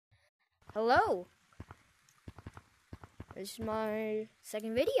Hello. This is my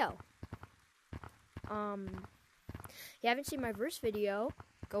second video. You haven't seen my first video,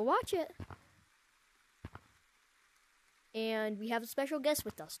 go watch it. And we have a special guest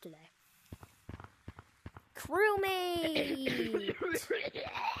with us today. Crewmate!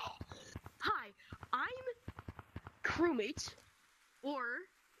 Hi, I'm Crewmate, or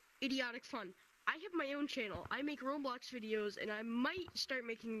Idiotic Fun. I have my own channel. I make Roblox videos, and I might start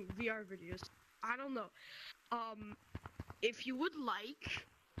making VR videos. I don't know. If you would like,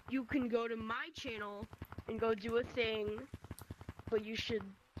 you can go to my channel and go do a thing, but you should,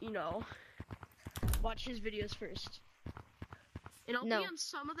 watch his videos first. And I'll be on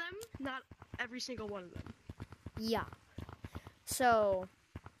some of them, not every single one of them. Yeah. So,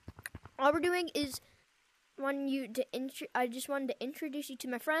 all we're doing is I just wanted to introduce you to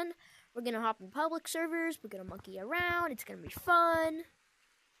my friend. We're gonna hop in public servers. We're gonna monkey around. It's gonna be fun.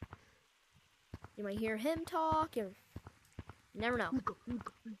 You might hear him talk. You never know.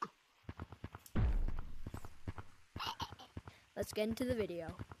 Let's get into the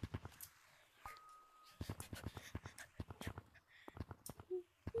video.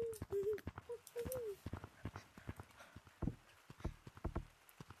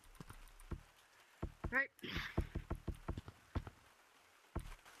 Right.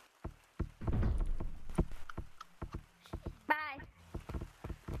 Bye.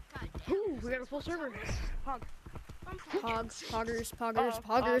 Ooh, we got a full server. Hog. Pogs, poggers, poggers,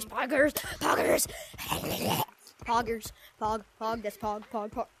 poggers, poggers, poggers, poggers, pog, that's pog.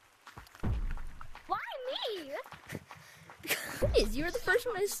 Why me? Because you were the first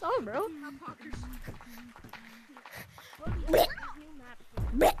one I saw, bro.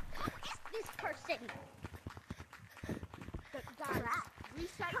 This person. Guys,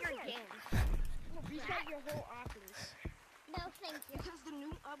 reset your game. Reset your whole Oculus. No, thank you. Because the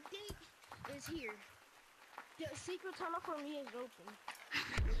new update is here. The secret tunnel for me is open.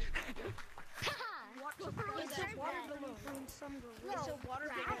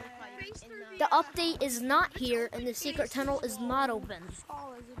 The update is not here, and the secret tunnel is not open.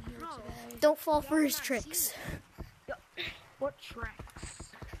 Don't fall for his tricks. What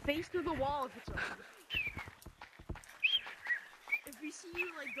tracks? Face through the wall if it's open. If we see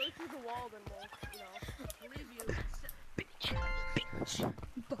you go through the wall, then we'll, leave you. Bitch.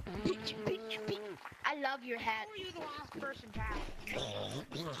 I love your hat. Who are you the last person to have? I'm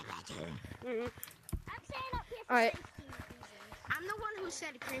staying up here for Alright. safety reasons. I'm the one who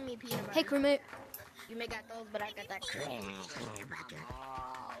said creamy peanut butter. Hey, crewmate. You may got those, but I got that creamy peanut butter.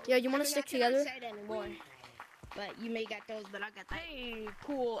 Yeah, you want to stick together? I can't say it anymore. But you may got those, but I got that. Hey,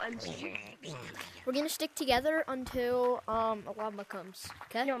 cool. We're gonna stick together until a llama comes.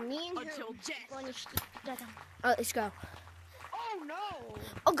 Okay? No, me and Until death. Let's go. Oh no!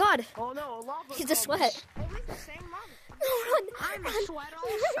 Oh God! Oh no! Lava. He's a sweat. Oh, we're the same lava. No, run! I'm Run. a sweat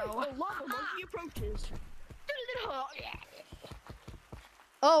also. A lava monkey approaches.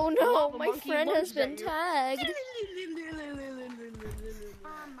 Oh no! Lava My monkey friend has lunges been at you. tagged.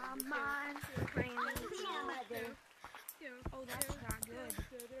 on my mind. Oh, that's not good.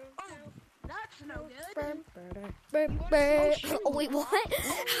 Oh, that's no good. Oh wait, what? How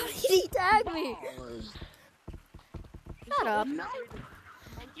did he tag me? Shut up. No,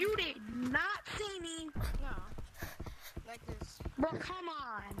 you did not see me. No, like this. Bro, come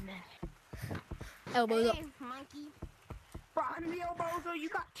on. Elbows up. Hey, monkey. Bro, I'm the Bozo. You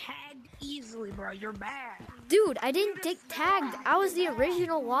got tagged easily, bro. You're bad. Dude, I didn't get tagged. I was the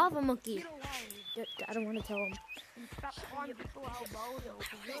original lava monkey. I don't want to tell him. Stop calling people El Bozo.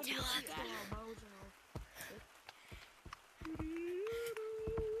 You'll be after El Bozo.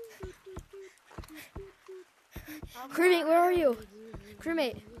 Crewmate, where are you?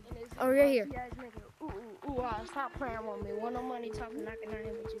 Crewmate. Oh, you're here. Stop playing with me. Want no money talking, knocking on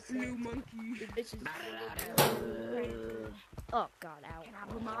him, what you say. New monkey. The bitches. Oh God, ow. Can I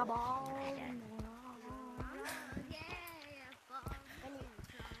put my ball?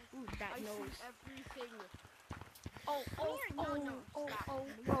 Ooh, that knows everything.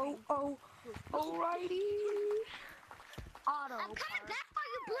 Alrighty. Auto. I'm coming back for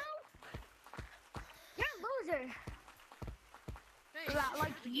you, Blue. You're a loser. Not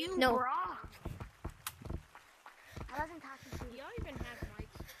like you, No. bro. I wasn't talking to you. Y'all even have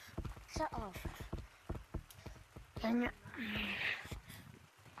mics. Shut up. Dang it.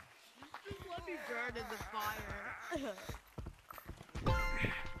 Just let me burn in the fire.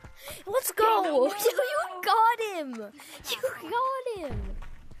 Let's go! You got him! You got him!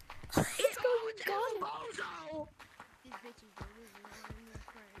 Let's go, you got him!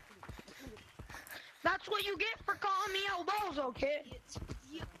 That's what you get for calling me El Bozo, kid.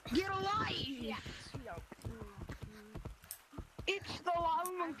 Get a life. It's the lava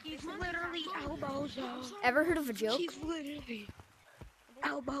monkey's literally Elbozo. Ever heard of a joke? She's literally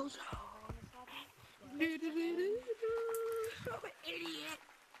Elbozo. Idiot.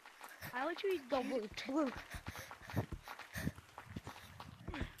 I let you eat double.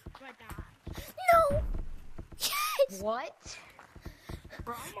 No. Yes. What?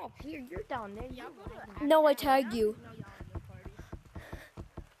 Bro, I'm up here. You're down there. No, I tagged you.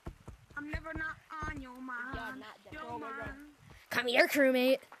 I'm never not on your mind. Your mind. Come here,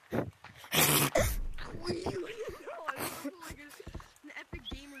 crewmate. An epic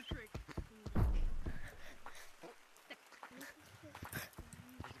gamer trick.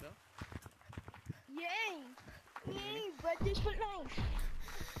 Yay, but this for life.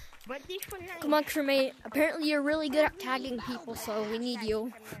 But this for life. Come on, crewmate. Apparently, you're really good at tagging people, so we need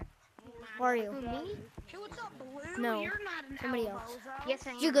you. Who are you? Me? Hey, what's up, Blue? No, You're not an somebody Elbozo. else. Yes,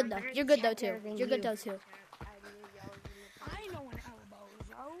 I am. You're good though. I'm very You're good though better too. than You're good you. though too. I know an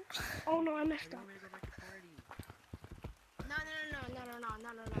Elbozo. Oh no, I messed up. No.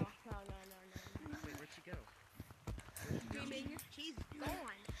 Wait, where'd she go? She's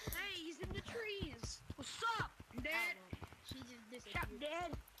gone. Hey, he's in the trees. What's up, Dad? She just What's up,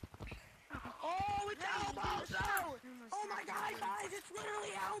 Dad? Oh, it's Elbozo! Oh my God, guys, it's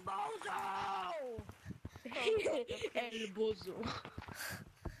literally Elbozo! Elbozo.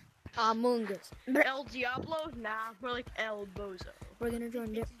 Among Us. El Diablo? Nah, more like El Bozo. We're gonna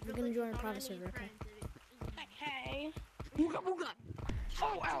join a private server, okay? Hey. Booga booga.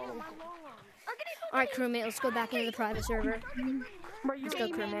 Oh, Elbozo. All right, crewmate. Let's go back into the private server. Bro, you're Let's go,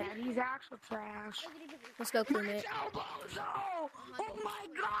 aiming Crewmate. at. He's actual trash. Let's go, crewmate. It's Elbozo! Oh my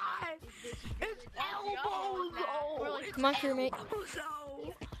God! It's Elbozo! Come on, crewmate.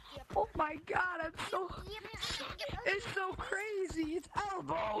 Elbozo! Oh my God, it's so crazy. It's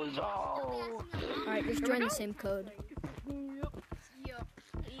Elbozo! All right, just join the same code. Yep.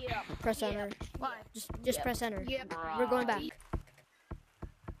 Press enter. What? Just press enter. Yep. We're going back.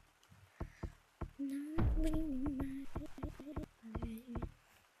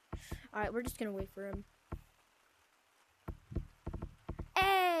 All right, we're just gonna wait for him.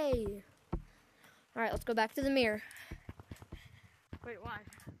 Hey! All right, let's go back to the mirror. Wait, why?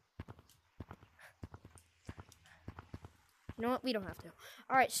 You know what? We don't have to.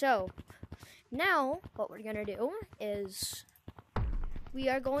 All right, so now what we're gonna do is we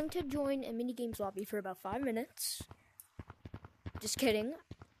are going to join a mini games lobby for about 5 minutes. Just kidding.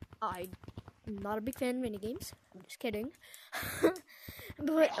 I'm not a big fan of mini games. I'm just kidding.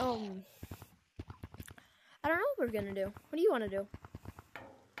 But I don't know what we're gonna do. What do you want to do?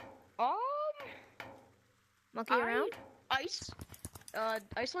 Monkey around?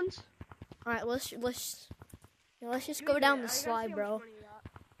 Iceland? All right, let's just go down the slide, bro.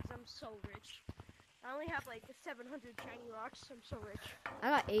 I'm so rich. I only have like 700 shiny rocks. I'm so rich. I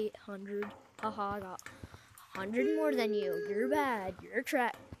got 800. Haha, I got 100 more than you. You're bad. You're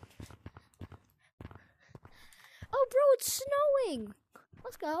trapped. Oh, bro, it's snowing.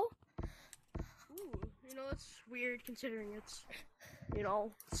 Let's go. Ooh, you know, it's weird considering it's,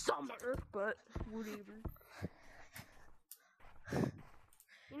 summer, but whatever.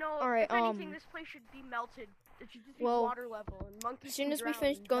 You know, All right, if anything, this place should be melted. It should just be well, water level, and monkeys As soon can as we drown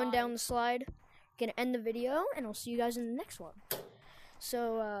finish and going die. down the slide, gonna end the video, and I'll see you guys in the next one.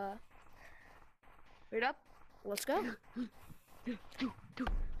 So, Wait up. let's go.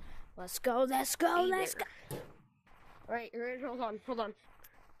 Let's go. Let's go. Let's go. Alright, hold on.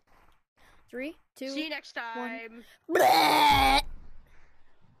 3, 2. See you next time. Bleh!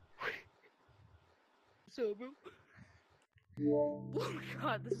 So, bro. Oh my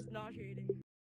God, this is nauseating.